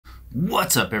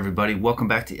What's up, everybody? Welcome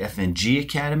back to FNG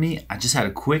Academy. I just had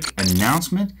a quick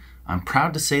announcement. I'm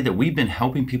proud to say that we've been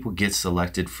helping people get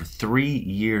selected for 3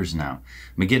 years now.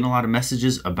 I've been getting a lot of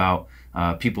messages about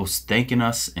people thanking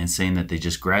us and saying that they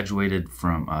just graduated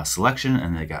from selection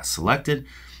and they got selected.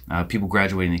 People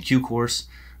graduating the Q course.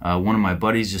 One of my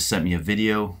buddies just sent me a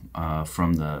video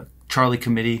from the Charlie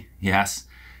committee. He asked,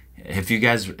 if you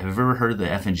guys have ever heard of the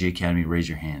FNG Academy, raise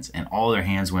your hands. And all their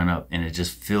hands went up, and it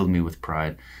just filled me with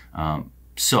pride.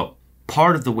 So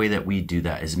part of the way that we do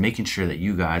that is making sure that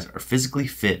you guys are physically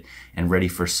fit and ready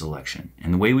for selection.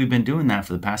 And the way we've been doing that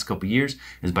for the past couple of years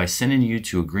is by sending you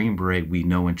to a Green Beret we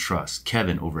know and trust,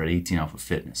 Kevin over at 18 Alpha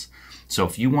Fitness. So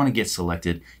if you want to get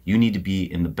selected, you need to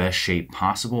be in the best shape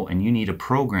possible, and you need a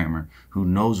programmer who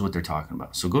knows what they're talking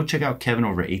about. So go check out Kevin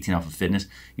over at 18 Alpha Fitness.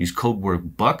 Use code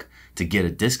word BUCK to get a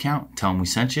discount. Tell him we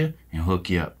sent you and hook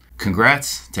you up.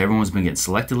 Congrats to everyone who's been getting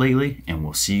selected lately, and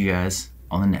we'll see you guys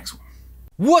on the next one.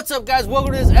 What's up, guys?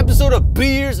 Welcome to this episode of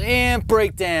Beers and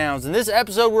Breakdowns. In this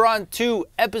episode, we're on to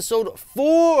episode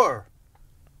 4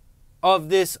 of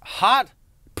this hot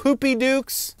poopy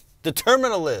dukes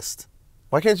determinalist.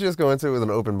 Why can't you just go into it with an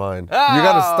open mind? Oh, you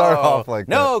got to start off like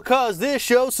that. No, cause this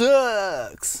show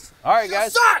sucks. All right,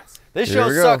 guys. This show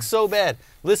sucks so bad.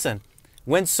 Listen,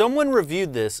 when someone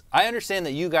reviewed this, I understand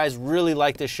that you guys really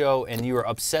like this show and you were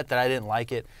upset that I didn't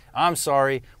like it. I'm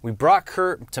sorry. We brought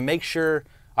Kurt to make sure.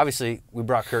 Obviously, we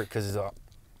brought Kurt because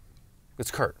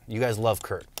it's Kurt. You guys love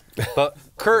Kurt. But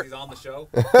Kurt. He's on the show?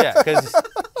 Yeah, because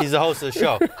he's the host of the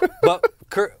show. But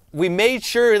Kurt, we made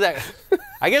sure that,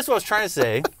 I guess what I was trying to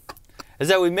say is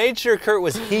that we made sure Kurt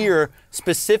was here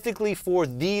specifically for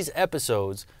these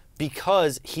episodes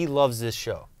because he loves this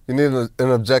show. You need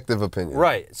an objective opinion.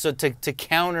 Right. So to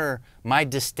counter my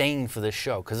disdain for this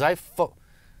show, because I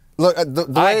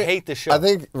hate the show. I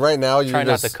think right now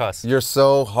you're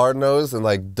so hard-nosed and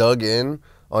like dug in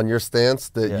on your stance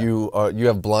that you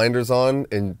have blinders on,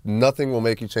 and nothing will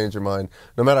make you change your mind.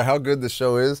 No matter how good the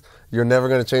show is, you're never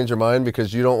going to change your mind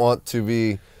because you don't want to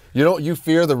be. You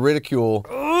fear the ridicule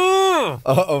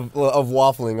of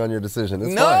waffling on your decision.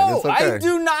 It's fine. It's okay. I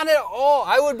do not at all.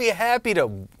 I would be happy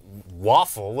to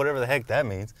waffle, whatever the heck that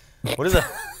means. What is a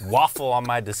waffle on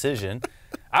my decision?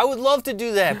 I would love to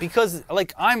do that because,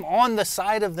 like, I'm on the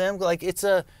side of them. Like, it's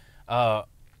a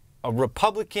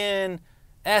Republican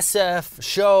SF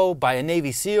show by a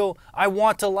Navy SEAL. I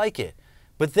want to like it.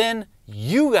 But then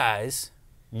you guys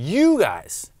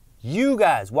watching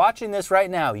this right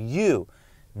now,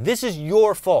 this is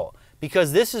your fault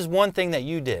because this is one thing that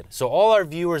you did. So all our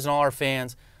viewers and all our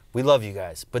fans, we love you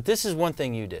guys. But this is one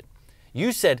thing you did.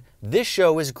 You said, this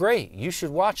show is great. You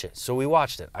should watch it. So we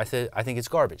watched it. I think it's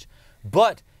garbage.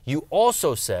 But you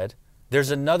also said,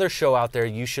 there's another show out there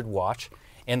you should watch.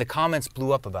 And the comments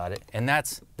blew up about it. And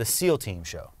that's the SEAL Team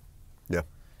show. Yeah.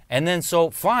 And then, so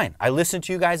fine. I listened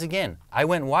to you guys again. I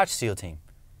went and watched SEAL Team.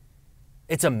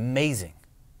 It's amazing.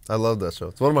 I love that show.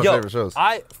 It's one of my favorite shows.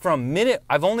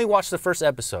 I've only watched the first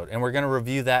episode, and we're going to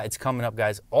review that. It's coming up,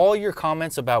 guys. All your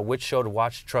comments about which show to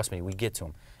watch, trust me, we get to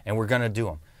them, and we're going to do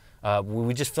them.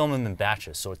 We just film them in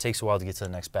batches, so it takes a while to get to the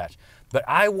next batch. But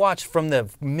I watched from the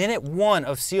minute 1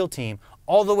 of SEAL Team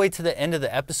all the way to the end of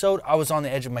the episode. I was on the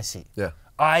edge of my seat. Yeah.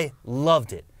 I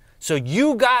loved it. So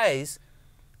you guys,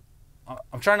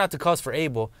 I'm trying not to cuss for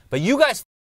Abel, but you guys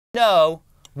know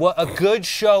what a good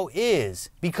show is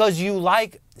because you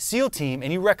like SEAL Team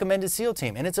and you recommended SEAL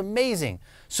Team, and it's amazing.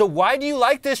 So why do you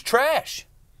like this trash?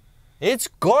 It's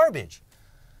garbage.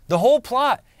 The whole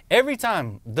plot, every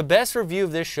time, the best review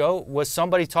of this show was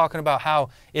somebody talking about how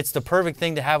it's the perfect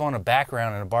thing to have on a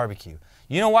background in a barbecue.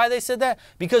 You know why they said that?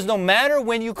 Because no matter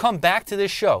when you come back to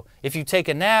this show, if you take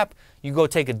a nap, you go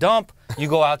take a dump, you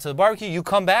go out to the barbecue, you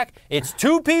come back, it's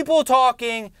 2 people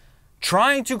talking,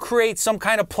 trying to create some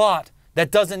kind of plot that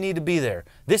doesn't need to be there.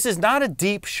 This is not a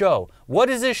deep show. What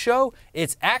is this show?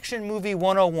 It's action movie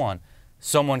 101.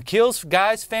 Someone kills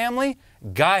guy's family,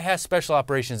 guy has special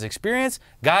operations experience,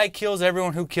 guy kills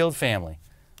everyone who killed family.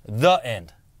 The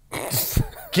end.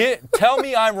 Tell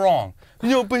me I'm wrong.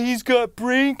 No, but he's got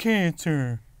brain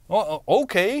cancer.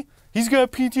 Okay. He's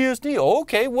got PTSD.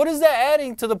 Okay, what is that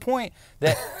adding to the point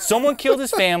that someone killed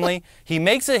his family, he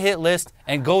makes a hit list,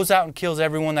 and goes out and kills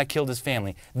everyone that killed his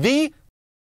family? The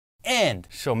end.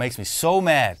 Show makes me so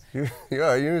mad. You need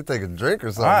to take a drink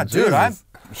or something. Dude, I'm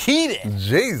heated.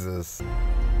 Jesus. There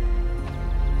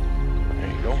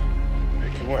you go.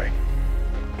 Make your way.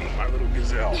 My little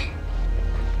gazelle.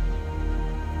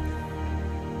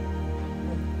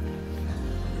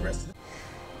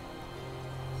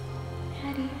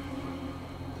 Daddy,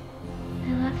 I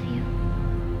love you.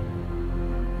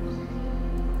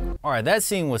 All right, that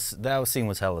scene was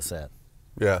hella sad.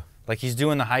 Yeah. Like he's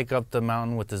doing the hike up the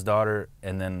mountain with his daughter,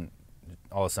 and then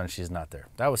all of a sudden she's not there.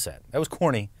 That was sad. That was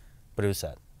corny, but it was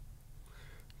sad.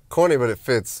 Corny, but it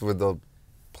fits with the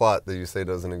plot that you say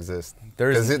doesn't exist.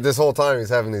 There's this whole time he's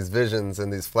having these visions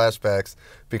and these flashbacks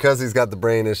because he's got the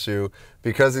brain issue,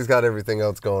 because he's got everything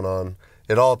else going on.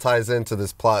 It all ties into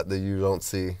this plot that you don't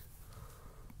see.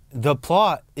 The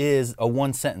plot is a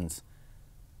one sentence.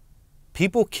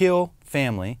 People kill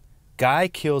family, guy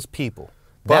kills people.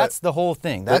 But that's the whole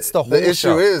thing. That's the whole show. The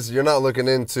issue is you're not looking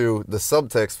into the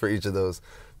subtext for each of those.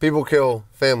 People kill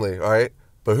family, all right?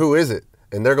 But who is it?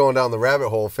 And they're going down the rabbit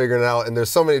hole figuring out, and there's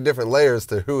so many different layers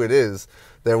to who it is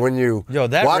that when you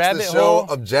watch the show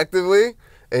objectively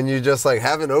and you just like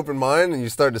have an open mind and you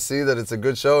start to see that it's a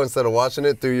good show instead of watching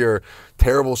it through your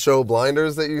terrible show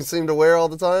blinders that you seem to wear all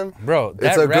the time. Bro,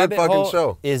 it's a good fucking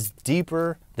show. Is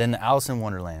deeper than the Alice in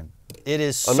Wonderland. It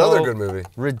is another so good movie.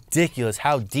 Ridiculous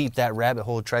how deep that rabbit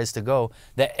hole tries to go,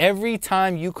 that every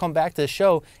time you come back to the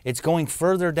show, it's going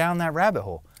further down that rabbit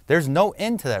hole. There's no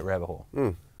end to that rabbit hole.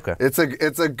 Okay. It's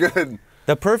a good...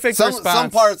 The perfect response... Some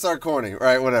parts are corny,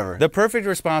 right? Whatever. The perfect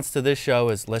response to this show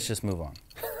is, let's just move on.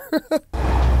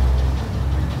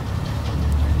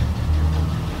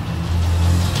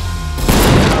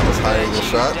 High angle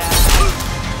shot.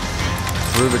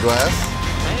 Through the glass.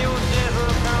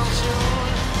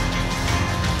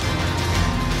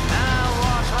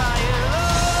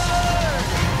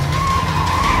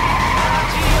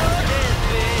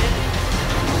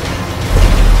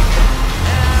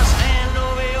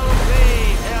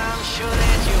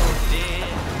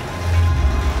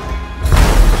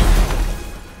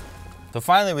 So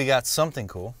finally we got something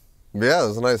cool. Yeah, it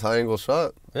was a nice high angle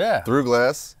shot. Yeah. Through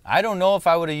glass. I don't know if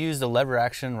I would have used a lever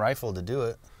action rifle to do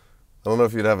it. I don't know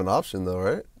if you'd have an option though,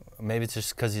 right? Maybe it's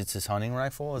just because it's his hunting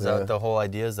rifle. Is that the whole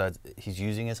idea, is that he's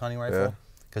using his hunting rifle?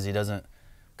 Because he doesn't,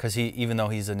 even though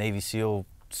he's a Navy SEAL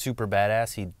super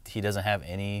badass, he doesn't have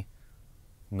any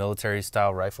military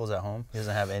style rifles at home. He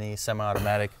doesn't have any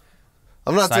semi-automatic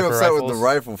I'm not too upset rifles. with the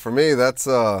rifle. For me, that's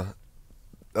a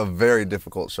very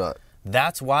difficult shot.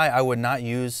 That's why I would not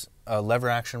use a lever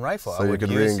action rifle. So you could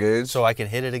re-engage? So I could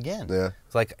hit it again. Yeah.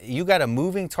 It's like you got a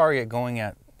moving target going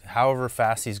at however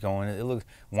fast he's going. It looks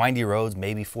windy roads,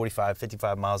 maybe 45,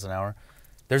 55 miles an hour.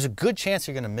 There's a good chance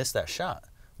you're going to miss that shot.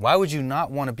 Why would you not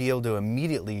want to be able to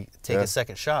immediately take a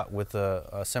second shot with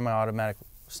a semi-automatic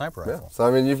sniper rifle? Yeah. So,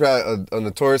 I mean, you've got a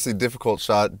notoriously difficult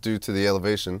shot due to the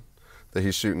elevation that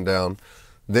he's shooting down.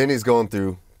 Then he's going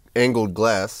through angled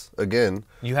glass again.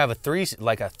 You have a 3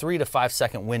 to 5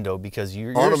 second window because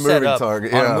you're on a set moving up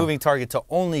target, on a moving target to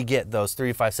only get those 3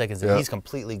 to 5 seconds, and Yeah. he's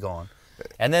completely gone.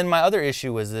 And then my other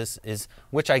issue is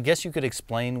which I guess you could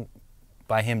explain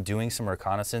by him doing some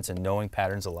reconnaissance and knowing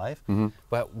patterns of life.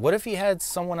 But what if he had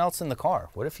someone else in the car?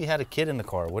 What if he had a kid in the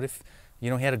car? What if he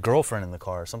had a girlfriend in the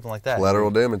car or something like that? Collateral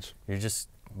damage. You're just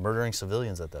murdering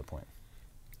civilians at that point.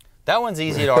 That one's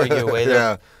easy to argue away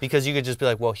though, because you could just be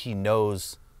like, well, he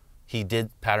knows. He did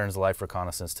patterns of life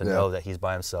reconnaissance to know that he's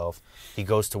by himself. He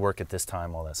goes to work at this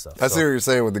time, all that stuff. I see what you're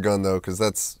saying with the gun, though, because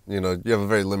that's, you have a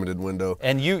very limited window.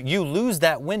 And you lose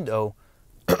that window.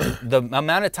 The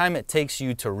amount of time it takes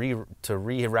you to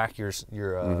re-rack your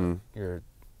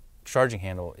charging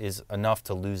handle is enough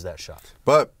to lose that shot.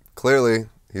 But clearly,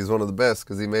 he's one of the best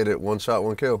because he made it one shot,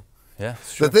 one kill. Yeah.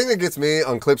 The thing that gets me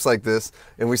on clips like this,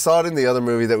 and we saw it in the other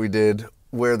movie that we did,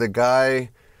 where the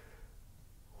guy...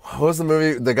 What was the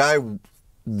movie? The guy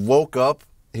woke up.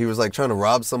 He was like trying to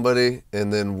rob somebody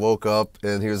and then woke up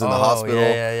and he was in the hospital.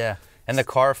 Yeah. And the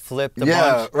car flipped a bunch.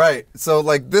 Yeah, right. So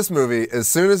like this movie, as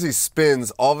soon as he spins,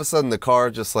 all of a sudden the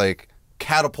car just like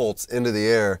catapults into the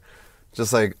air,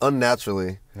 just like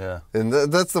unnaturally. Yeah. And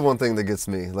that's the one thing that gets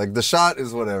me. Like the shot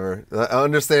is whatever.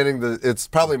 Understanding that it's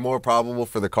probably more probable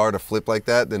for the car to flip like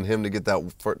that than him to get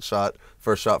that first shot,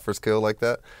 first kill like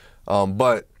that.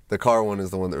 But the car one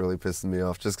is the one that really pisses me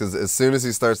off, just because as soon as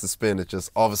he starts to spin, it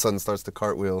just all of a sudden starts to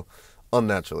cartwheel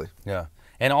unnaturally. Yeah.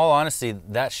 In all honesty,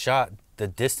 that shot, the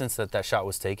distance that shot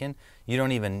was taken, you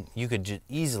could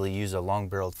easily use a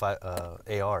long-barreled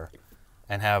AR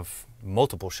and have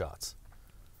multiple shots.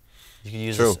 You could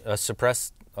use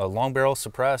a long barrel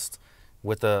suppressed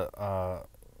with even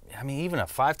a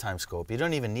 5-time scope. You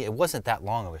don't even need, it wasn't that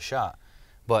long of a shot,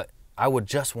 but I would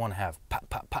just want to have pop,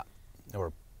 pop, pop,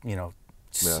 or,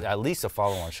 at least a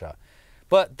follow-on shot.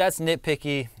 But that's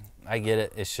nitpicky. I get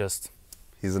it. It's just...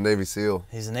 He's a Navy SEAL.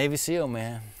 He's a Navy SEAL,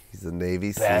 man. He's a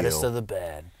Navy SEAL. Baddest of the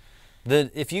bad.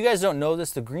 If you guys don't know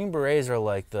this, the Green Berets are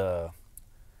like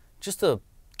just a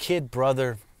kid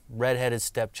brother, redheaded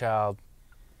stepchild,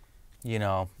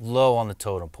 low on the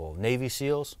totem pole. Navy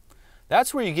SEALs,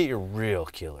 That's where you get your real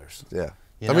killers. Yeah.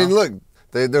 You I know? mean, look,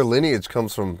 their lineage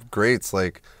comes from greats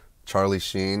like Charlie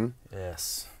Sheen.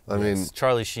 Yes. I mean,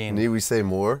 Charlie Sheen. Need we say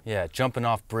more? Yeah, jumping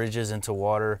off bridges into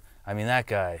water. I mean, that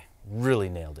guy really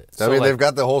nailed it. I mean, they've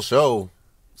got the whole show,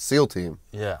 SEAL Team.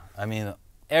 Yeah, I mean,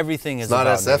 everything is it's not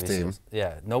about SF Navy Team. SEALs.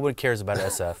 Yeah, nobody cares about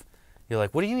SF. You're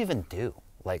like, what do you even do?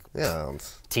 Like, Yeah.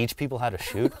 teach people how to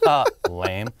shoot?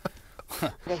 Lame.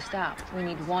 They stopped. We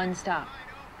need one stop.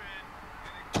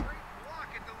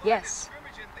 Yes.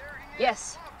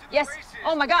 Yes. Yes.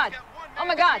 Oh my God. Oh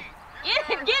my God. Get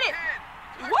it. Get it.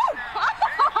 Woo.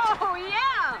 Oh,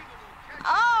 yeah.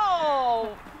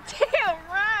 Oh, damn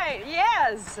right.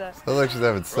 Yes. Sounds like she's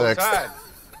having sex.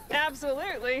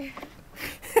 Absolutely.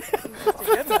 That's a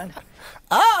good one.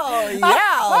 Oh,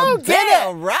 yeah.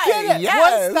 Damn right. Get it.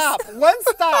 Yes. One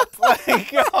stop.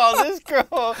 Like, oh, this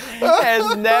girl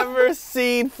has never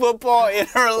seen football in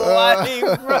her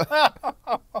life, bro.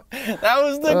 That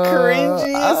was the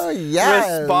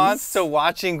cringiest response to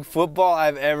watching football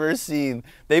I've ever seen.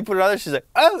 They put it on there, she's like,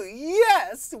 oh,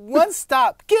 yes, one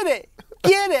stop. Get it.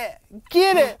 Get it.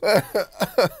 Get it.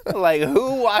 Like,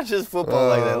 who watches football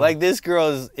like that? Like, this girl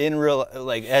is in real,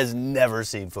 like, has never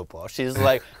seen football. She's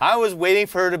like, I was waiting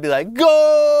for her to be like,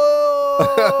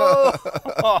 go!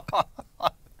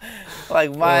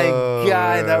 Like, my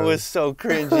God, that was so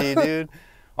cringy, dude.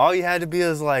 All you had to be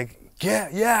is like,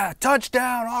 yeah,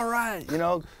 touchdown, all right, you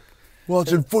know?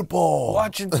 Watching football.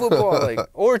 Like,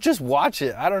 or just watch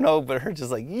it. I don't know, but her just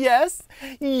like, yes.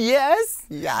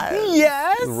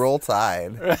 Roll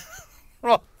Tide.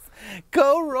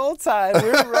 Go Roll Tide.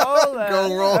 We're rolling.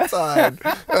 Go Roll Tide.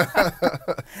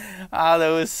 Ah, that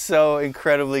was so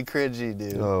incredibly cringy,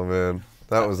 dude. Oh, man.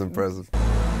 That was impressive.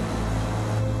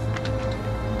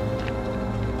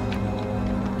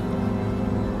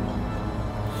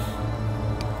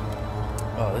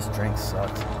 Oh, this drink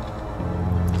sucks.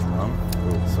 This rum,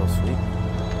 it's so sweet.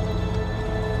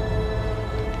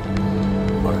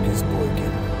 Marcus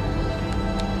Boykin.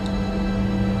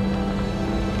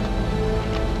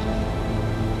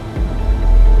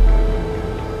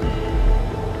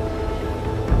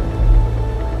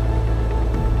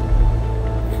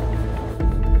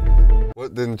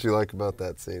 What didn't you like about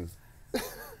that scene?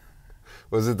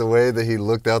 Was it the way that he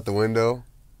looked out the window?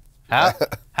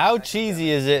 How cheesy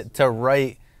is it to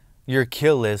write your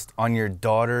kill list on your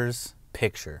daughter's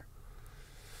picture?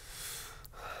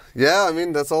 Yeah, I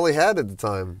mean, that's all he had at the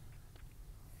time.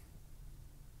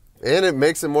 And it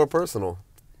makes it more personal.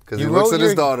 Because he looks at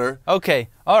his daughter. Okay,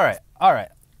 all right.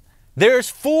 There's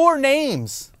 4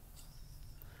 names.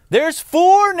 There's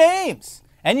 4 names.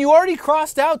 And you already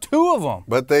crossed out 2 of them.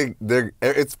 But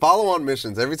it's follow-on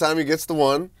missions. Every time he gets to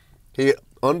one, he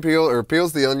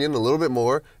peels the onion a little bit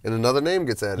more, and another name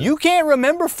gets added. You can't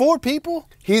remember 4 people?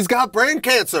 He's got brain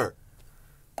cancer.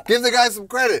 Give the guy some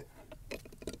credit.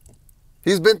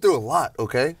 He's been through a lot,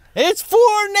 okay? It's 4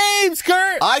 names,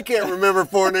 Kurt. I can't remember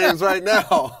 4 names right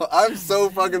now. I'm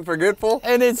so fucking forgetful.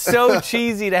 And it's so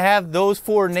cheesy to have those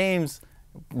 4 names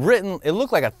written. It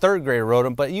looked like a 3rd grader wrote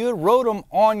them, but you wrote them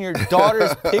on your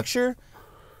daughter's picture.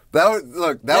 That would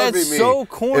be me. So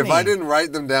corny. If I didn't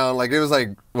write them down, like it was like,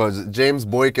 what was it, James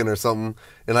Boykin or something,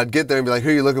 and I'd get there and be like, who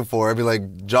are you looking for? I'd be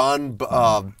like, John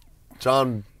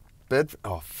Bedford.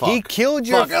 Oh, fuck. He killed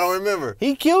your... Fuck, I don't remember.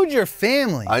 He killed your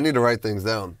family. I need to write things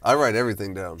down. I write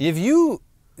everything down. If you...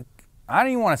 I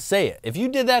don't even want to say it. If you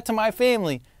did that to my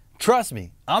family, trust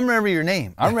me, I'll remember your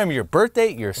name. I remember your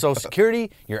birthday, your social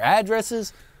security, your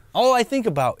addresses. All I think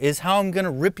about is how I'm going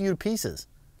to rip you to pieces.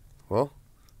 Well,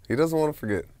 he doesn't want to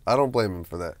forget. I don't blame him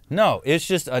for that. No, it's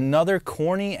just another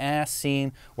corny ass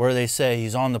scene where they say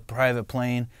he's on the private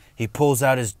plane, he pulls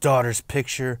out his daughter's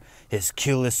picture, his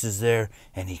kill list is there,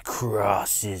 and he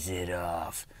crosses it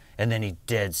off. And then he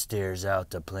dead stares out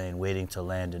the plane waiting to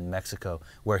land in Mexico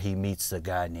where he meets the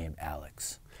guy named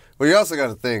Alex. Well, you also got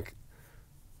to think,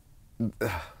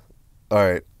 all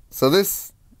right, so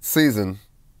this season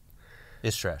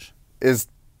It's trash. is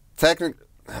technically,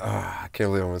 I can't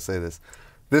believe I'm going to say this.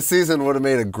 This season would have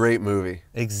made a great movie.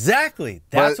 Exactly.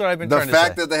 That's what I've been trying to say. The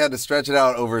fact that they had to stretch it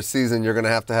out over a season, you're going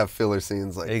to have filler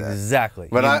scenes like that. Exactly.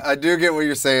 But I do get what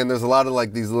you're saying. There's a lot of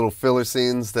like these little filler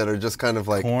scenes that are just kind of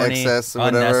like corny, excess or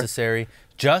whatever. unnecessary.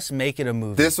 Just make it a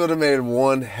movie. This would have made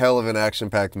one hell of an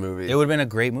action-packed movie. It would have been a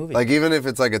great movie. Like even if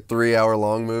it's like a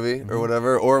 3-hour-long movie or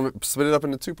whatever, or split it up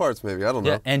into 2 parts maybe. I don't know.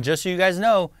 Yeah, and just so you guys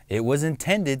know, it was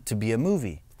intended to be a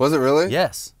movie. Was it really?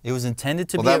 Yes, it was intended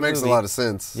to be a movie. Well, that makes a lot of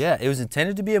sense. Yeah, it was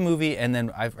intended to be a movie, and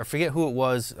then I forget who it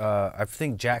was. I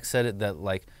think Jack said it, that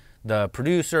like the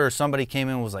producer or somebody came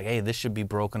in and was like, hey, this should be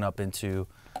broken up into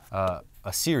a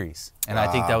series. And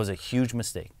I think that was a huge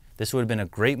mistake. This would have been a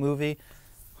great movie,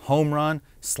 home run,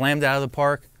 slammed out of the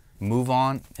park, move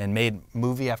on, and made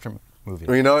movie after movie.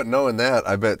 Well, you know what? Knowing that,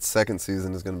 I bet second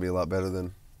season is going to be a lot better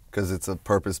than, because it's a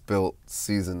purpose-built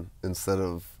season instead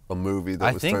of a movie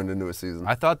that was turned into a season.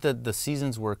 I thought that the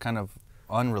seasons were kind of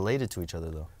unrelated to each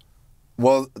other, though.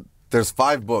 Well, there's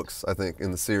 5 books, I think, in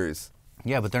the series.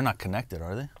 Yeah, but they're not connected,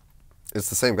 are they?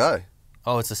 It's the same guy.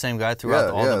 Oh, it's the same guy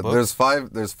throughout all the books?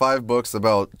 There's 5 books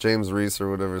about James Reese or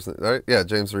whatever, right? Yeah,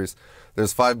 James Reese.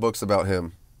 There's 5 books about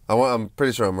him. I'm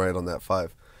pretty sure I'm right on that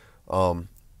 5.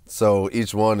 So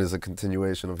each one is a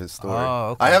continuation of his story. Oh,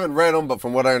 okay. I haven't read them, but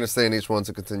from what I understand, each one's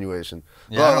a continuation.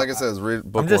 Yeah, well, like I said, read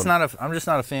book I'm just one.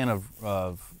 not a fan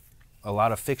of a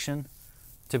lot of fiction.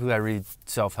 Typically, I read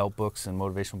self-help books and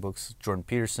motivational books. Jordan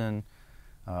Peterson,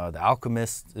 The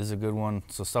Alchemist is a good one.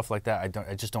 So stuff like that.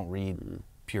 I just don't read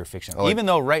pure fiction. Even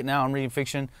though right now I'm reading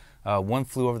fiction. One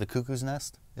Flew Over the Cuckoo's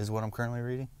Nest is what I'm currently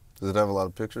reading. Does it have a lot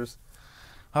of pictures?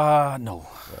 No.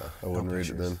 I wouldn't read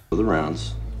it then. For the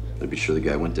rounds, I'd be sure the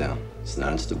guy went down. It's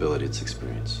not instability, it's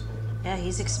experience. Yeah,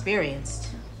 he's experienced.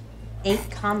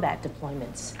 8 combat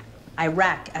deployments.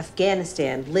 Iraq,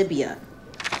 Afghanistan, Libya.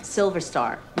 Silver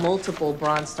Star, multiple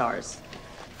Bronze Stars.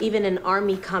 Even an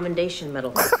Army Commendation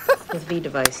Medal with V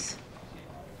device.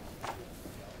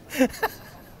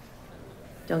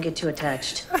 Don't get too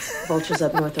attached. Vultures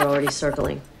up north are already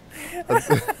circling.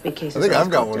 Big cases. I think I've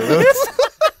got one of those.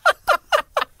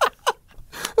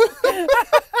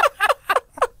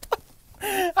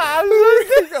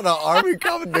 You got an Army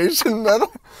Commendation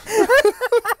Medal?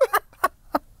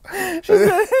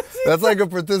 That's like a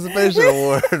participation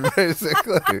award,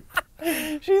 basically.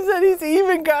 She said he's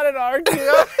even got an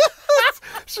RKO.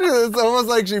 It's almost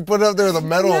like she put it up there with a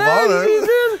Medal of Honor.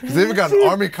 She's even got an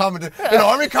Army Commendation. An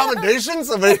Army Commendation?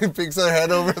 Somebody peeks their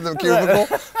head over the cubicle.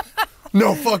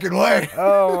 No fucking way.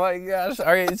 Oh my gosh. All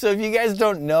right, so if you guys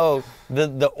don't know,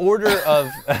 the order of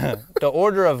the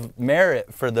order of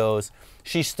merit for those,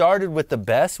 she started with the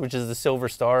best, which is the Silver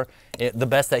Star, the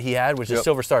best that he had, which is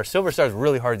Silver Star. Silver Star is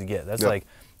really hard to get. That's like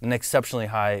an exceptionally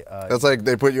high. That's like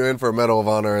they put you in for a Medal of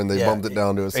Honor and they bumped it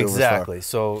down to a Silver Star. Exactly.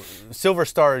 So Silver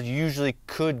Star usually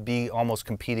could be almost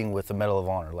competing with the Medal of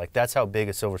Honor. Like that's how big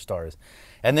a Silver Star is.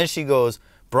 And then she goes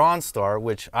Bronze Star,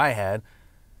 which I had.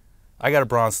 I got a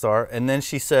Bronze Star, and then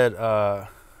she said,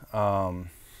 so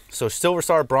Silver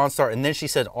Star, Bronze Star, and then she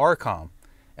said ARCOM.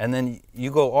 And then you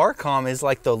go ARCOM is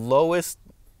like the lowest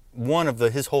one of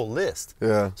his whole list.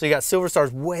 Yeah. So you got Silver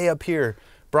Stars way up here.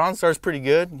 Bronze Star's pretty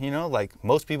good, you know, like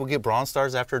most people get Bronze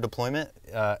Stars after a deployment,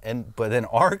 but then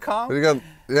ARCOM? But you got,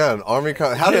 an Army,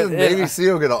 how did a Navy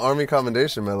SEAL get an Army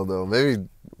Commendation Medal though? Maybe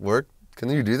can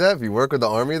you do that? If you work with the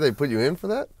Army, they put you in for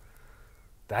that?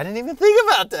 I didn't even think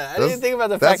about that. I didn't think about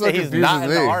the fact that he's not in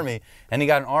the Army and he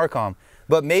got an ARCOM.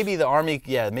 But maybe the Army,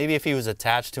 maybe if he was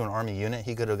attached to an Army unit,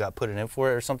 he could have got put in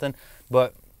for it or something.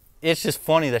 But it's just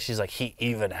funny that she's like, he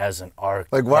even has an Army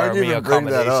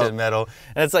Accommodation Medal.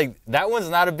 And it's like, that one's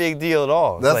not a big deal at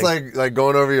all. That's like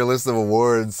going over your list of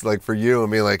awards, like for you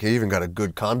and me, like he even got a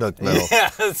good conduct medal.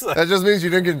 Yeah, like, that just means you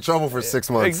didn't get in trouble for 6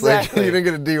 months. Exactly. Like, you didn't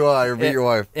get a DUI or beat your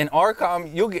wife. In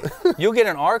ARCOM, you'll get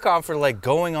an ARCOM for like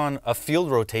going on a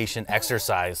field rotation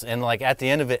exercise. And like at the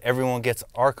end of it, everyone gets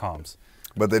ARCOMs.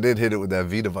 But they did hit it with that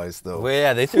V device though. Well,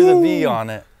 yeah, they threw the V on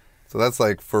it. So that's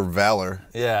like for Valor.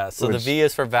 Yeah, so the V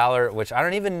is for Valor, which I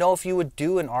don't even know if you would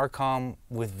do an ARCOM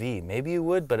with V. Maybe you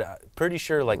would, but I'm pretty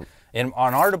sure like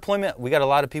on our deployment, we got a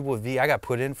lot of people with V. I got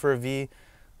put in for a V.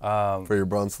 For your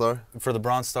Bronze Star? For the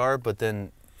Bronze Star, but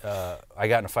then I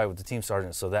got in a fight with the team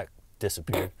sergeant, so that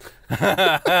disappeared.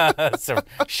 So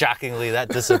shockingly, that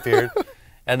disappeared.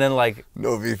 And then like...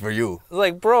 No V for you.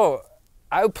 Like, bro...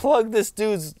 I plugged this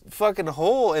dude's fucking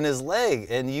hole in his leg,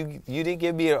 and you didn't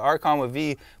give me an ARCOM with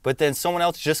V, but then someone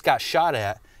else just got shot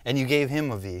at, and you gave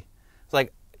him a V. It's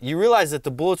like, you realize that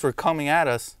the bullets were coming at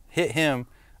us, hit him,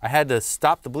 I had to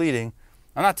stop the bleeding.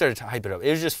 I'm not trying to hype it up. It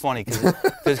was just funny,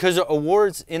 because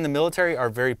awards in the military are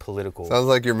very political. Sounds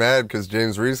like you're mad because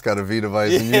James Reese got a V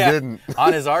device and you didn't.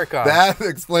 On his ARCOM. That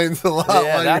explains a lot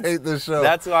why you hate this show.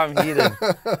 That's why I'm heated.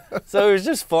 So it was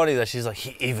just funny that she's like,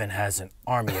 he even has an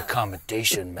Army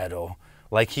Accommodation Medal.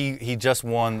 Like he just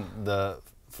won the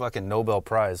fucking Nobel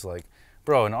Prize. Like,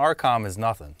 bro, an ARCOM is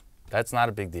nothing. That's not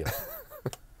a big deal.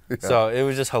 Yeah. So it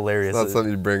was just hilarious. It's not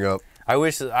something you bring up.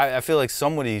 I feel like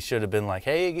somebody should have been like,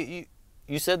 hey,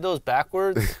 you said those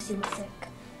backwards? Seemed sick.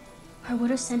 I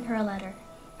would have sent her a letter.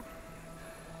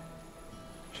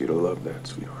 She'd have loved that,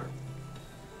 sweetheart.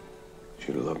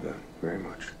 She'd have loved that very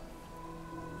much.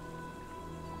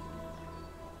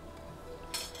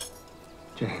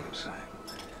 James,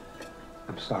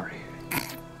 I'm sorry.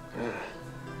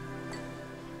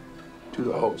 to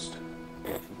the host.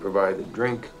 You provide the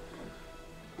drink,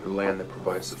 the land that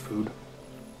provides the food.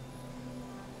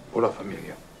 Por la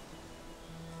familia.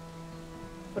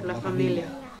 Por la familia.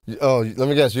 Oh, let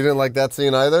me guess, you didn't like that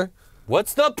scene either?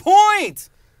 What's the point?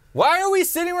 Why are we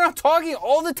sitting around talking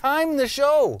all the time in the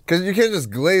show? Because you can't just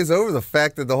glaze over the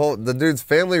fact that the dude's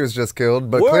family was just killed,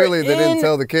 but clearly they didn't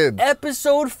tell the kids.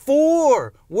 Episode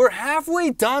 4. We're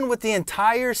halfway done with the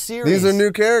entire series. These are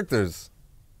new characters.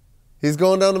 He's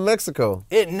going down to Mexico.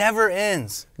 It never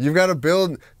ends. You've got to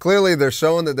build. Clearly, they're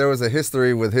showing that there was a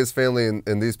history with his family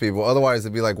and these people. Otherwise,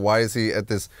 it'd be like, why is he at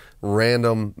this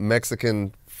random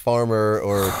Mexican farmer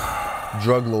or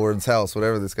drug lord's house,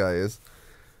 whatever this guy is?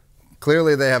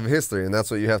 Clearly, they have a history, and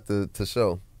that's what you have to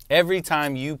show. Every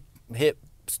time you hit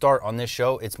start on this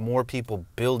show, it's more people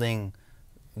building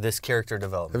this character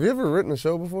development. Have you ever written a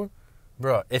show before?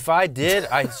 Bro, if I did,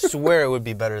 I swear it would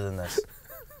be better than this.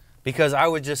 Because I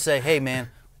would just say, hey, man,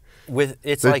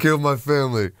 they killed my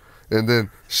family, and then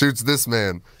shoots this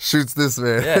man.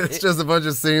 Yeah, it's just a bunch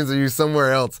of scenes of you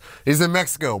somewhere else. He's in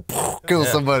Mexico,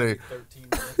 kills somebody.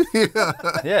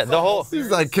 Yeah, the whole...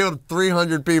 He's like killed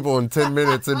 300 people in 10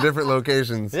 minutes in different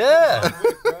locations. Yeah.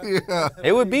 Yeah.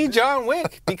 It would be John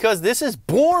Wick, because this is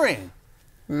boring.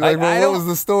 Like, well, what was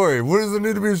the story? What does there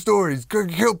need to be a story? He's going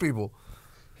to kill people.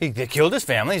 He killed his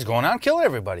family. He's going out and killing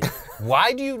everybody.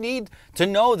 Why do you need to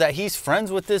know that he's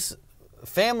friends with this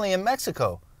family in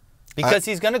Mexico? Because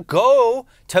he's going to go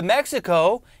to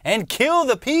Mexico and kill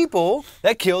the people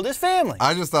that killed his family.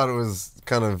 I just thought it was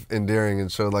kind of endearing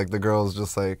and showed like the girl's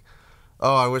just like,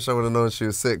 oh, I wish I would have known she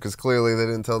was sick, because clearly they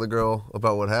didn't tell the girl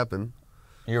about what happened.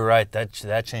 You're right. That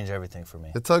changed everything for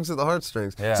me. It tugs at the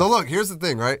heartstrings. Yeah. So look, here's the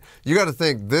thing, right? You got to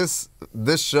think this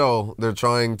show, they're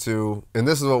trying to, and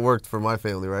this is what worked for my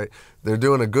family, right? They're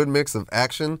doing a good mix of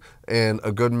action and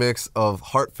a good mix of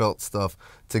heartfelt stuff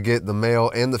to get the male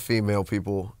and the female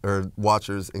people or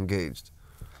watchers engaged.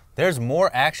 There's more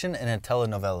action in a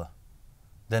telenovela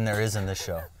than there is in this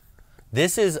show.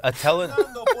 This is a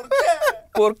telenovela.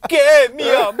 ¿Por qué, mi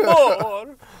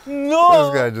amor?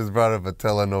 No. This guy just brought up a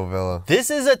telenovela. This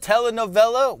is a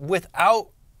telenovela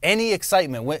without any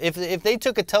excitement. If they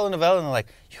took a telenovela and they're like,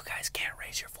 you guys can't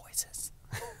raise your voices.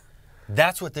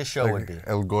 That's what this show would be.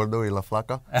 El gordo y la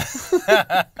flaca.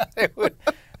 It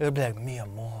would be like, mi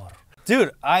amor.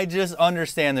 Dude, I just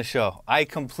understand the show. I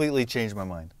completely changed my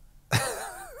mind.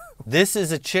 This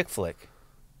is a chick flick.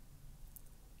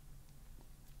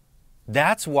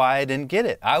 That's why I didn't get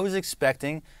it. I was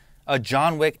expecting a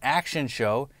John Wick action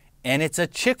show, and it's a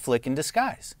chick flick in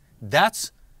disguise.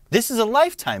 This is a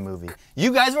Lifetime movie.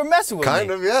 You guys were messing with me.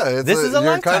 Kind of, yeah. This is a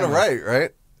you're Lifetime kind of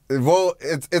right? Well,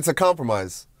 it's a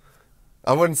compromise.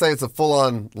 I wouldn't say it's a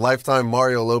full-on Lifetime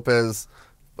Mario Lopez,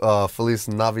 Feliz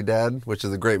Navidad, which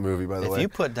is a great movie, by the way. If you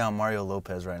put down Mario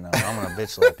Lopez right now, I'm gonna bitch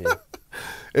slap you.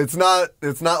 It's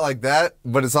not like that,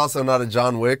 but it's also not a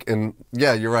John Wick. And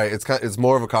yeah, you're right. It's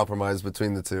more of a compromise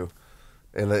between the two,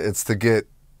 and it's to get.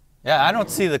 Yeah, I don't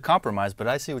see the compromise, but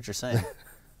I see what you're saying.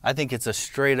 I think it's a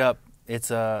straight up.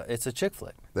 It's a chick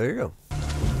flick. There you go.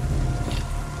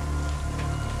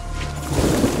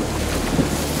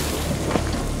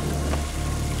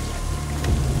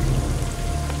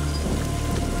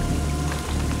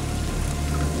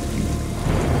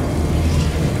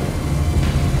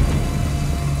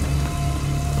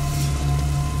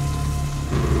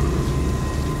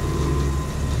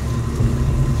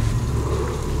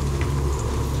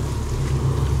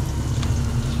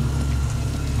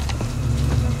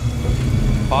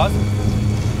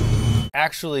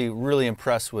 Actually really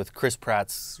impressed with Chris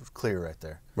Pratt's clear right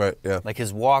there. Right, yeah. Like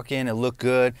his walk in, it looked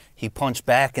good. He punched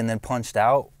back and then punched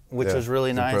out, which was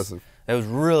really nice. Impressive. It was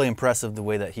really impressive the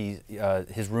way that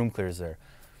his room clears there.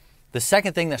 The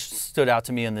second thing that stood out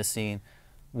to me in this scene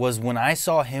was when I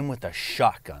saw him with a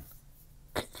shotgun.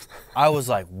 I was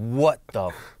like, what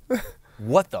the?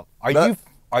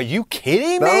 Are you kidding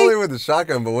me? Not only with the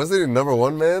shotgun, but wasn't he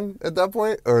 #1 man at that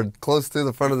point, or close to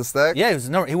the front of the stack? Yeah,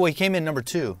 he came in number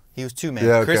 2. He was 2 man.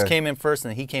 Yeah, okay. Chris came in first, and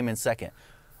then he came in second.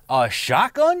 A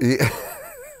shotgun? Yeah.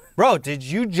 Bro, did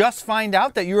you just find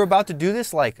out that you were about to do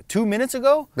this like 2 minutes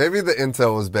ago? Maybe the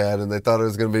intel was bad, and they thought it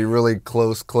was going to be really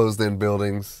close, closed-in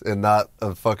buildings, and not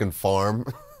a fucking farm.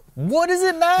 What does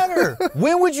it matter?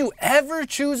 When would you ever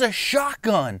choose a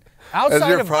shotgun? As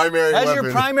your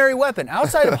primary weapon.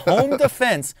 Outside of home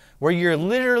defense, where you're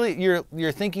literally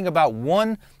you're thinking about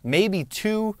 1, maybe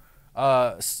 2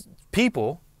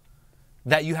 people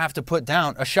that you have to put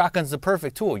down. A shotgun's the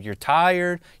perfect tool. You're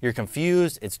tired, you're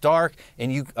confused, it's dark,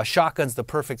 and a shotgun's the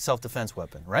perfect self-defense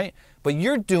weapon, right? But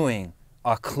you're doing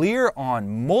a clear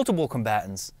on multiple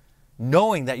combatants,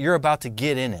 knowing that you're about to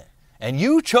get in it. and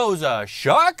you chose a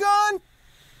shotgun?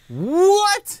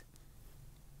 What?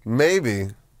 Maybe.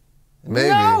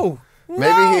 No.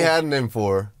 Maybe he had an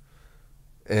M4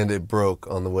 and it broke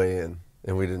on the way in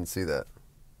and we didn't see that.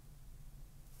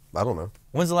 I don't know.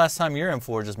 When's the last time your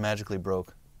M4 just magically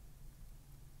broke?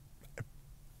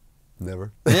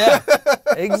 Never. Yeah,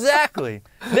 exactly.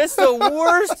 That's the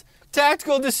worst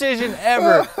tactical decision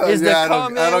ever, is to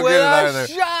come in with a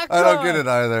shotgun. I don't get it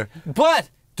either. But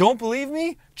don't believe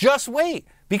me? Just wait,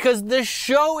 because the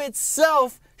show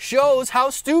itself shows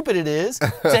how stupid it is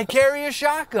to carry a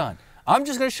shotgun. I'm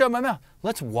just going to shut my mouth.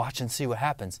 Let's watch and see what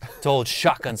happens to old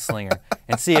shotgun slinger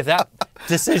and see if that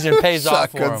decision pays off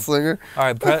for him. Shotgun slinger. All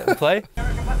right, play.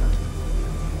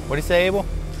 What do you say, Abel?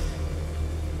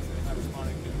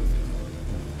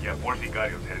 Yeah, 40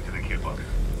 guys headed to the kill box.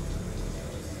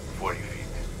 40 feet.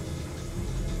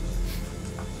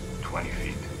 20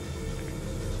 feet.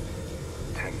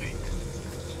 10 feet.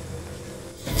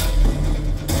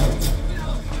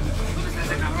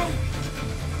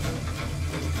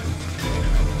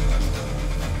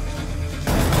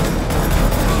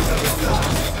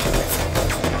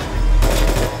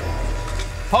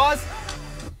 Pause.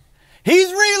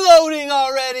 He's reloading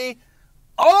already.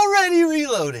 Already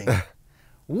reloading.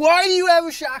 Why do you have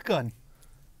a shotgun?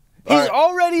 He's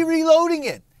already reloading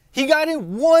it. He got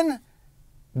in one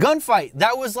gunfight.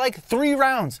 That was like 3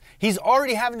 rounds. He's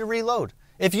already having to reload.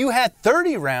 If you had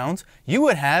 30 rounds, you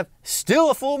would have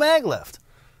still a full mag left.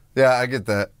 Yeah, I get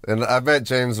that. And I bet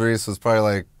James Reese was probably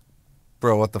like,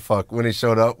 bro, what the fuck, when he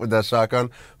showed up with that shotgun.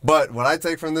 But what I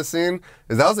take from this scene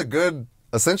is that was a good,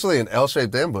 essentially an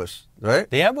L-shaped ambush, right?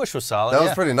 The ambush was solid. That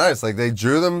was pretty nice. Like, they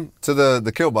drew them to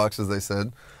the kill box, as they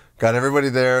said. Got everybody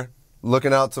there,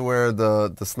 looking out to where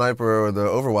the sniper or the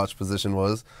Overwatch position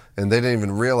was, and they didn't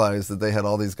even realize that they had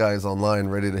all these guys online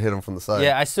ready to hit them from the side.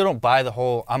 Yeah, I still don't buy the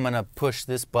whole, I'm going to push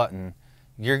this button,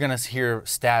 you're going to hear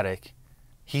static,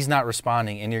 he's not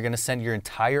responding, and you're going to send your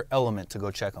entire element to go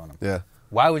check on him. Yeah.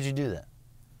 Why would you do that?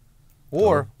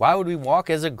 Or why would we walk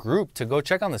as a group to go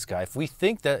check on this guy if we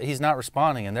think that he's not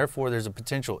responding and therefore there's a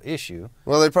potential issue?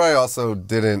 Well, they probably also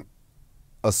didn't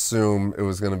assume it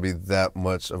was going to be that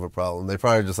much of a problem. They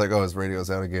probably just like, oh, his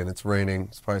radio's out again. It's raining.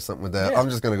 It's probably something with that. Yeah.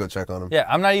 I'm just going to go check on him. Yeah,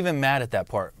 I'm not even mad at that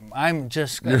part. I'm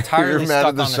just entirely stuck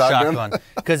on the shotgun.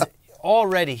 Because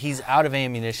already he's out of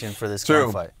ammunition for this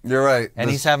gunfight. You're right. And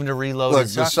he's having to reload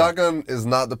his shotgun. The shotgun is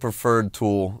not the preferred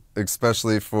tool,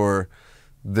 especially for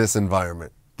this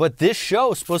environment. But this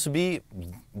show is supposed to be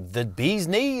the bee's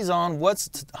knees on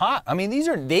what's hot. I mean, these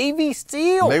are Navy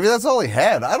SEALs. Maybe that's all he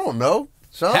had. I don't know.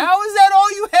 Sean? How is that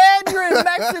all you had? You're in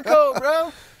Mexico,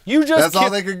 bro. That's all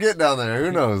they could get down there.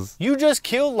 Who knows? You just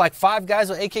killed like 5 guys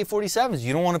with AK-47s.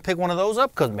 You don't want to pick one of those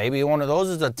up because maybe one of those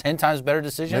is a 10 times better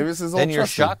decision than your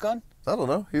shotgun? I don't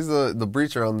know. He's the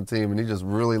breacher on the team, and he just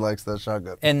really likes that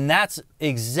shotgun. And that's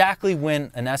exactly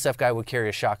when an SF guy would carry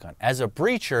a shotgun. As a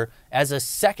breacher, as a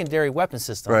secondary weapon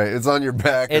system. Right. It's on your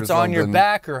back It's on your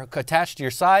back or attached to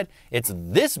your side. It's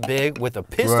this big with a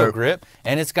pistol grip,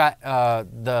 and it's got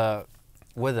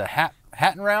with a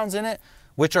Hatton rounds in it,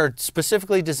 which are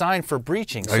specifically designed for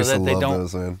breaching, so that they don't.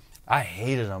 Those, man. I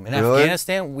hated them. In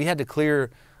Afghanistan, we had to clear.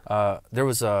 There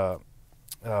was a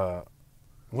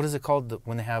what is it called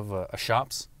when they have a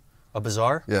shops, a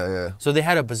bazaar? Yeah, yeah. So they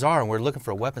had a bazaar, and we're looking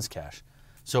for a weapons cache.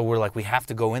 So we're like, we have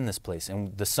to go in this place,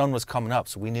 and the sun was coming up,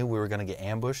 so we knew we were going to get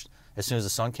ambushed as soon as the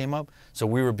sun came up. So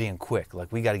we were being quick,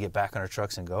 like we got to get back on our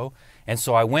trucks and go. And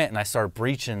so I went and I started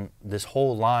breaching this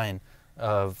whole line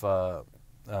of the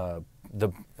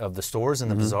stores in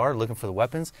the bazaar, looking for the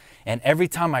weapons. And every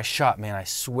time I shot, man, I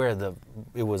swear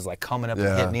it was like coming up and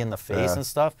hitting me in the face and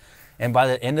stuff. And by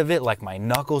the end of it, like my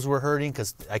knuckles were hurting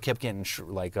because I kept getting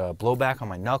like blowback on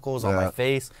my knuckles, on my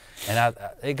face. And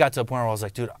it got to a point where I was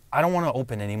like, dude, I don't want to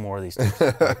open any more of these doors.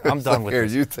 Like, I'm done with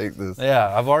this. Here, you take this.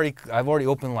 Yeah, I've already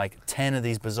opened like 10 of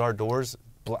these bazaar doors.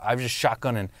 I was just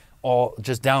shotgunning all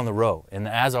just down the row. And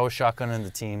as I was shotgunning,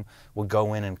 the team would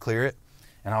go in and clear it.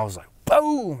 And I was like,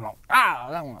 boom,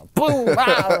 boom,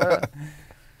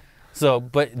 So,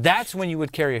 but that's when you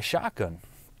would carry a shotgun.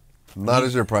 Not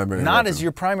as your primary weapon. Not as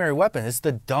your primary weapon. It's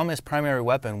the dumbest primary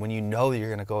weapon when you know that you're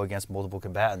going to go against multiple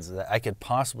combatants that I could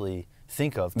possibly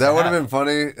think of. That would have been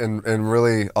funny and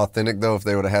really authentic, though, if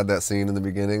they would have had that scene in the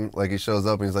beginning. Like, he shows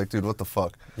up and he's like, dude, what the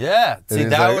fuck? Yeah. See,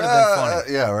 that would have been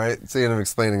funny. Yeah, right? Seeing him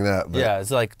explaining that. But. Yeah, it's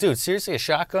like, dude, seriously, a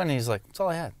shotgun? And he's like, that's all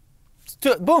I had.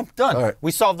 Boom, done. All right.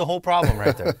 We solved the whole problem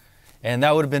right there. And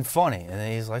that would have been funny. And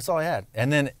then he's like, that's all I had.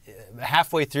 And then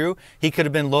halfway through, he could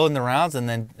have been loading the rounds, and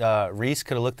then Reese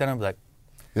could have looked at him and be like,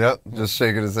 yep, just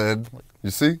shaking his head. You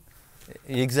see?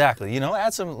 Exactly. You know,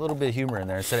 add some little bit of humor in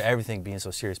there instead of everything being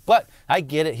so serious. But I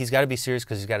get it. He's got to be serious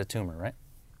because he's got a tumor, right?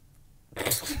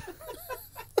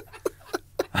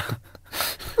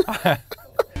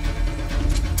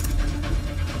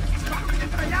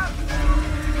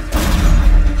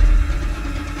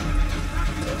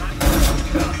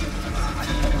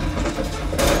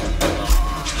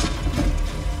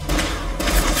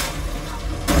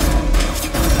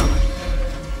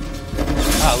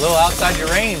 A little outside your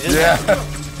range, isn't it?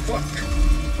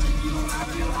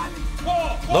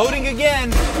 Loading again.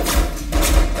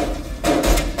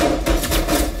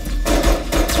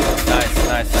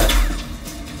 Nice.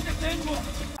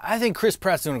 I think Chris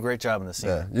Pratt's doing a great job in the scene.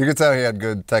 Yeah, you could tell he had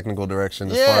good technical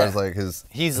direction as far as like his.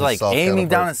 He's his like soft aiming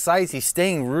down counterparts. his sights. He's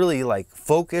staying really like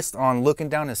focused on looking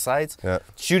down his sights. Yeah.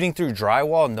 Shooting through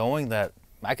drywall, knowing that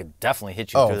I could definitely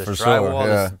hit you Oh, through this for drywall. sure,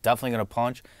 yeah. This is definitely gonna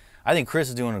punch. I think Chris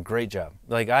is doing a great job.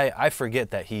 Like I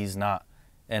forget that he's not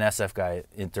an SF guy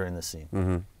during this scene.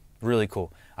 Mm-hmm. Really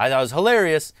cool. I thought it was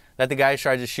hilarious that the guy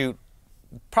tried to shoot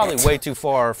probably way too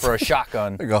far for a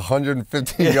shotgun. Like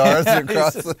 115 yards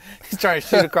across. He's trying to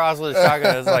shoot across with a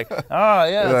shotgun. It's like, oh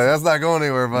yeah, That's not going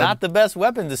anywhere, bud. not the best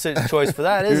weapon choice for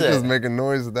that, is You're it? just making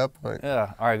noise at that point.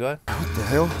 Yeah. All right, go ahead. What the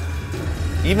hell?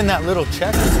 Even that little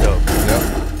chest is dope.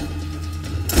 Yep.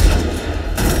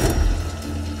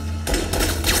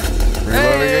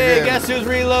 Reloading Hey, again. guess who's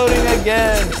reloading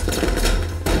again?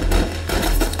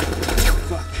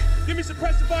 Fuck. Give me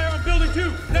suppressive fire on building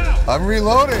 2, now! I'm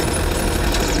reloading.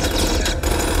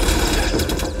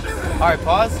 All right,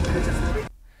 pause.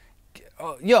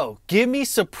 Yo, give me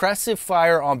suppressive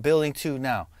fire on building 2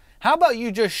 now. How about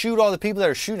you just shoot all the people that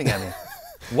are shooting at me?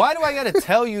 Why do I got to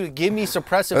tell you to give me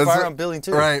suppressive fire on building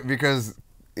 2? Right, because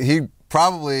he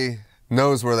probably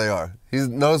knows where they are. He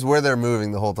knows where they're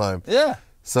moving the whole time. Yeah.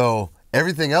 So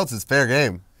everything else is fair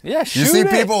game. Yeah, shoot You see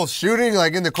it. people shooting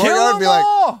like in the Kill courtyard, them be like,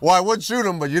 all. well, I would shoot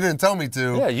them, but you didn't tell me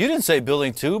to. Yeah, you didn't say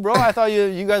building 2, bro. I thought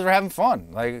you guys were having fun.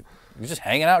 Like, you're just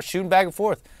hanging out, shooting back and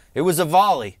forth. It was a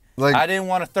volley. Like, I didn't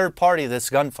want a third party this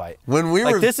gunfight. When we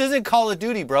like, were, this isn't Call of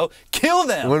Duty, bro. Kill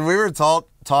them. When we were taught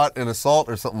an assault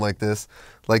or something like this,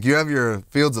 like you have your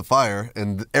fields of fire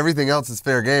and everything else is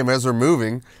fair game. As we're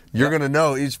moving, you're going to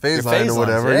know each phase line or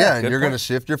whatever. lines, Yeah, and good you're going to point.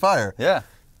 shift your fire. Yeah.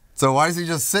 So why is he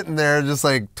just sitting there just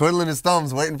like twiddling his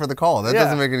thumbs waiting for the call? That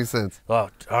doesn't make any sense. Well,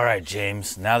 all right,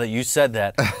 James. Now that you said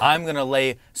that, I'm going to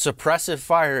lay suppressive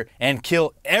fire and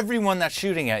kill everyone that's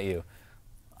shooting at you.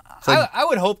 I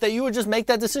would hope that you would just make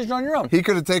that decision on your own. He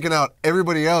could have taken out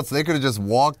everybody else. They could have just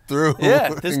walked through. Yeah,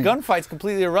 this gunfight's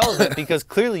completely irrelevant because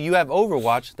clearly you have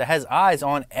Overwatch that has eyes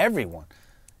on everyone.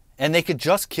 And they could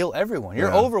just kill everyone. Your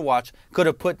Overwatch could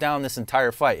have put down this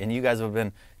entire fight and you guys would have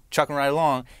been chucking right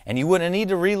along and you wouldn't need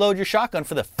to reload your shotgun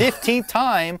for the 15th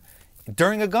time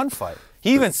during a gunfight.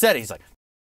 He even said it. He's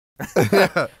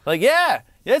like, like, yeah,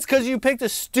 it's because you picked a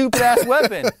stupid ass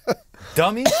weapon,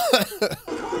 dummy.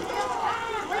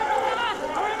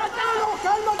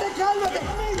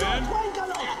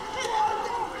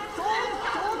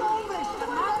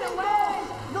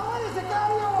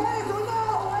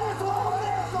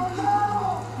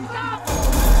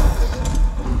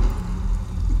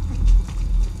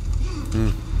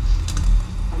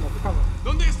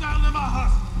 ¿Dónde está el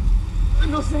navajas?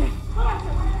 No sé.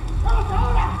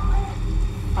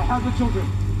 I have the children.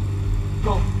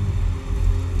 Go.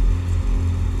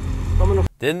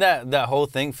 Didn't that whole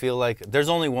thing feel like, there's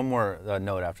only one more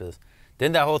note after this.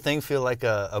 Didn't that whole thing feel like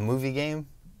a movie game?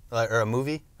 Or a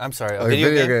movie? I'm sorry, a video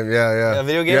game? Yeah. A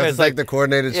video game? You have It's to take the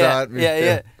coordinated shot.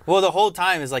 Yeah. Well, the whole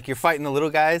time is like you're fighting the little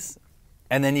guys,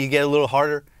 and then you get a little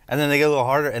harder, and then they get a little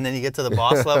harder, and then you get to the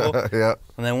boss level. Yeah.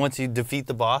 And then once you defeat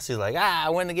the boss, you're like, I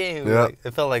win the game. Yeah. Like,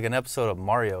 it felt like an episode of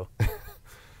Mario.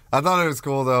 I thought it was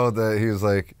cool, though, that he was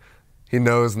like, he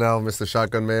knows now, Mr.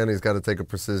 Shotgun Man, he's got to take a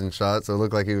precision shot. So it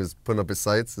looked like he was putting up his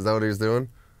sights. Is that what he was doing?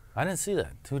 I didn't see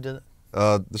that. Who did it?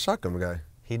 The shotgun guy.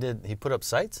 He did. He put up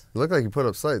sights? It looked like he put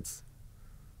up sights.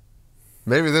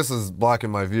 Maybe this is blocking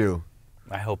my view.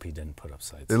 I hope he didn't put up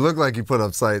sights. It looked like he put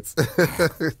up sights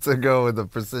to go with the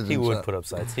precision He would shot. put up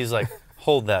sights. He's like,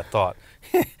 hold that thought.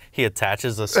 He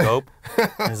attaches a scope.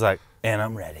 He's like, and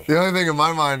I'm ready. The only thing in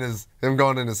my mind is him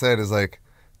going in his head is like,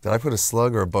 did I put a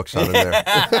slug or a buckshot in there?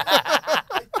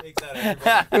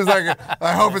 He's like,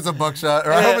 I hope it's a buckshot,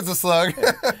 or I hope it's a slug.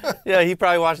 Yeah, he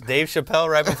probably watched Dave Chappelle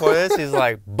right before this. He's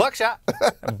like, buckshot,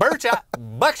 birdshot,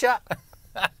 buckshot.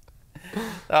 That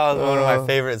was one of my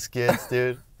favorite skits,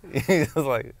 dude. He was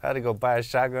like, I had to go buy a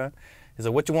shotgun. He's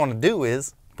like, what you want to do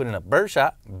is put in a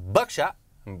birdshot, buckshot,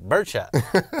 and birdshot.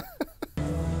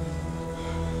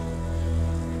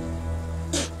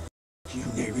 You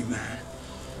Navy man.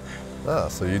 Ah,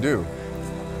 so you do.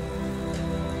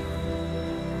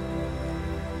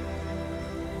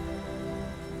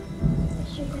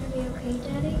 Is she gonna be okay,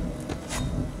 Daddy?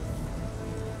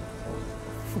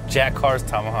 Jack Carr's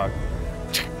tomahawk.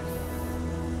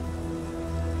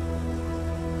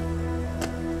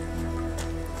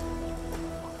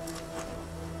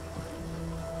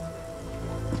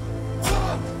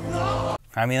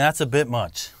 I mean, that's a bit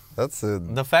much. That's a...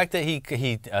 The fact that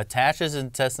he attaches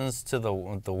intestines to the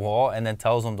wall and then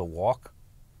tells him to walk.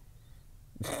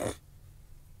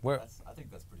 Where? I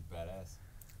think that's pretty badass.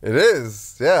 It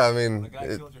is. Yeah, I mean,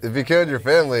 if you killed your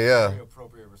family, yeah.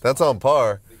 That's on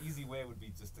par. The easy way would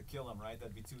be just to kill him, right?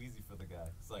 That'd be too easy for the guy.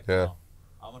 It's like, yeah. No,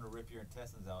 I'm going to rip your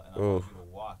intestines out and I want you to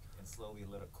walk and slowly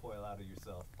let it coil out of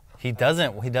yourself. He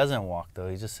doesn't walk, though.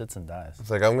 He just sits and dies. It's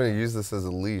like, I'm going to use this as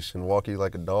a leash and walk you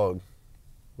like a dog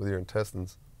with your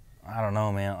intestines. I don't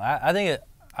know, man. I think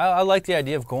I like the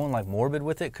idea of going like morbid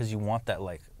with it because you want that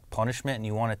like punishment and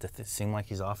you want it to seem like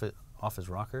he's off his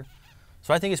rocker.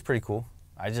 So I think it's pretty cool.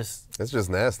 It's just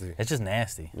nasty. It's just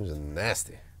nasty. It's just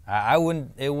nasty. It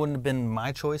wouldn't have been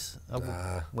my choice of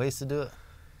ways to do it.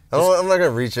 I'm not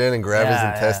gonna reach in and grab his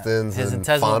intestines and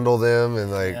fondle them and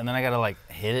like. And then I gotta like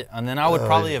hit it, and then I would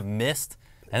probably have missed,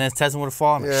 and then his intestine would have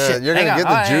fallen. Yeah, Shit, you're gonna get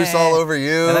the juice all over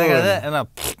you. And then I got that,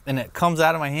 and it comes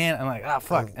out of my hand. I'm like, ah,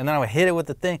 fuck. And then I would hit it with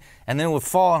the thing, and then it would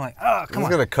fall. I'm like, oh, come on.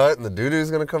 It's gonna cut, and the doo-doo's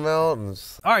gonna come out.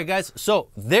 All right, guys. So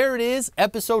there it is,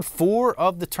 episode 4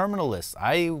 of the Terminal List.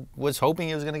 I was hoping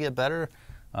it was gonna get better.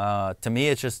 To me,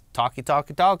 it's just talky.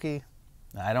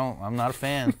 I'm not a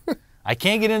fan. I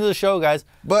can't get into the show, guys.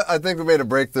 But I think we made a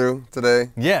breakthrough today.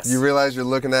 Yes. You realize you're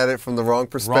looking at it from the wrong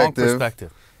perspective. Wrong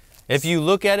perspective. If you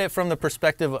look at it from the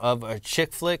perspective of a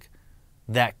chick flick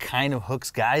that kind of hooks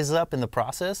guys up in the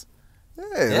process, hey,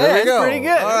 there we go. It's pretty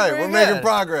good. All right, we're making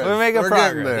progress. We're making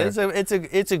progress. There.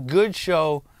 It's a good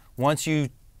show once you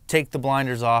take the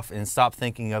blinders off and stop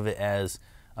thinking of it as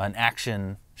an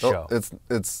action show.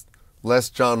 It's less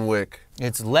John Wick.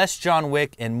 It's less John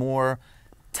Wick and more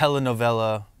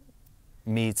telenovela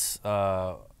meets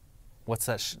what's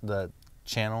that the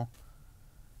channel?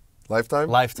 Lifetime?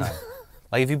 Lifetime.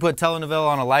 Like if you put telenovela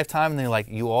on a Lifetime and then like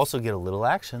you also get a little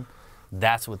action,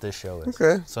 that's what this show is.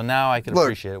 Okay. So now I can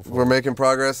appreciate it. We're making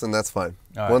progress and that's fine.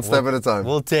 Right, One step at a time.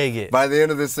 We'll take it. By the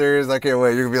end of this series, I can't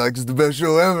wait. You're gonna be like, "This is the best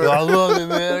show ever." I love it,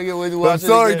 man. I can't wait to watch it. I'm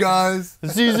sorry, again. guys.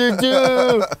 Season 2.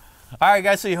 All right,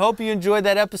 guys. So we hope you enjoyed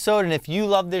that episode, and if you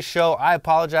love this show, I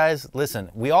apologize.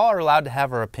 Listen, we all are allowed to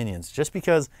have our opinions. Just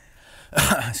because,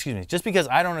 excuse me, just because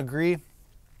I don't agree,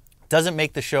 doesn't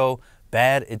make the show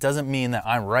bad. It doesn't mean that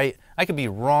I'm right. I could be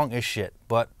wrong as shit,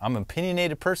 but I'm an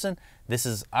opinionated person. This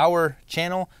is our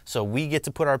channel, so we get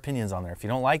to put our opinions on there. If you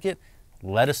don't like it,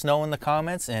 let us know in the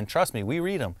comments, and trust me, we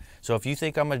read them. So if you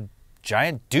think I'm a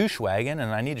giant douchewagon and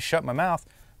I need to shut my mouth,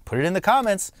 put it in the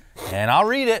comments, and I'll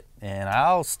read it, and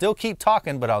I'll still keep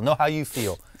talking, but I'll know how you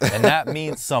feel, and that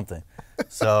means something.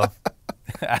 So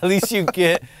at least you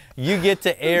get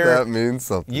to air. That means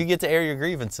something. You get to air your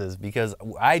grievances because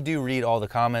I do read all the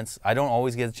comments. I don't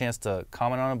always get a chance to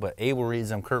comment on them, but Abel reads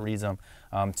them, Kurt reads them.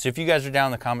 So if you guys are down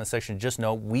in the comment section, just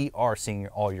know we are seeing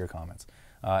all your comments,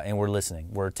 and we're listening.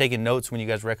 We're taking notes when you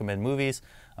guys recommend movies,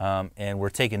 and we're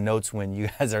taking notes when you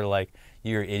guys are like,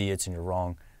 you're idiots and you're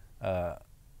wrong.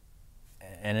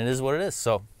 And it is what it is.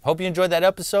 So hope you enjoyed that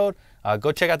episode.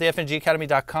 Go check out the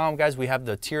FNGacademy.com, guys. We have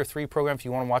the Tier 3 program. If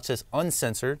you want to watch this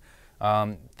uncensored,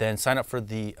 then sign up for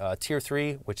the Tier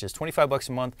 3, which is $25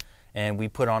 a month. And we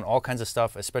put on all kinds of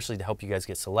stuff, especially to help you guys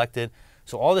get selected.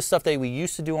 So all the stuff that we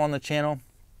used to do on the channel,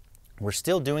 we're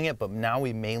still doing it, but now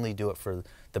we mainly do it for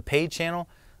the paid channel.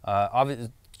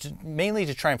 Mainly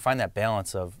to try and find that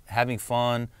balance of having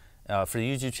fun for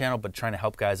the YouTube channel, but trying to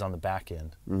help guys on the back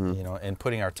end, you know, and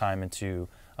putting our time into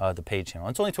the paid channel.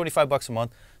 It's only $25 a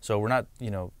month, so we're not,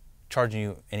 you know, charging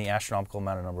you any astronomical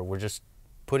amount of number. We're just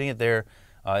putting it there.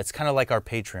 It's kind of like our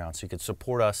Patreon, so you could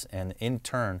support us, and in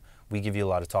turn, we give you a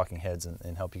lot of talking heads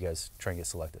and help you guys try and get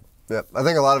selected. Yeah, I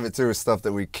think a lot of it too is stuff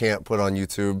that we can't put on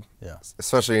YouTube,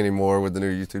 especially anymore with the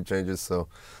new YouTube changes. So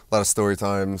a lot of story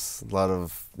times, a lot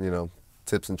of, you know,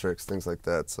 tips and tricks, things like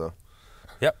that. So.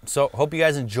 Yep, so hope you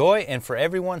guys enjoy, and for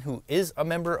everyone who is a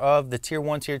member of the Tier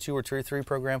 1, Tier 2, or Tier 3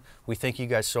 program, we thank you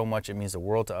guys so much. It means the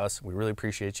world to us. We really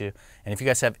appreciate you. And if you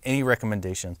guys have any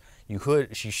recommendations, you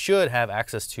should have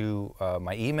access to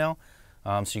my email,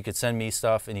 so you could send me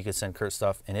stuff and you could send Kurt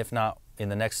stuff, and if not, in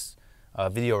the next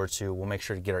video or two, we'll make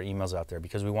sure to get our emails out there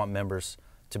because we want members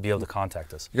to be able to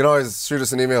contact us. You can always shoot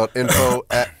us an email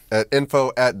at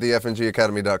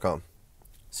info@thefngacademy.com.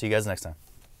 See you guys next time.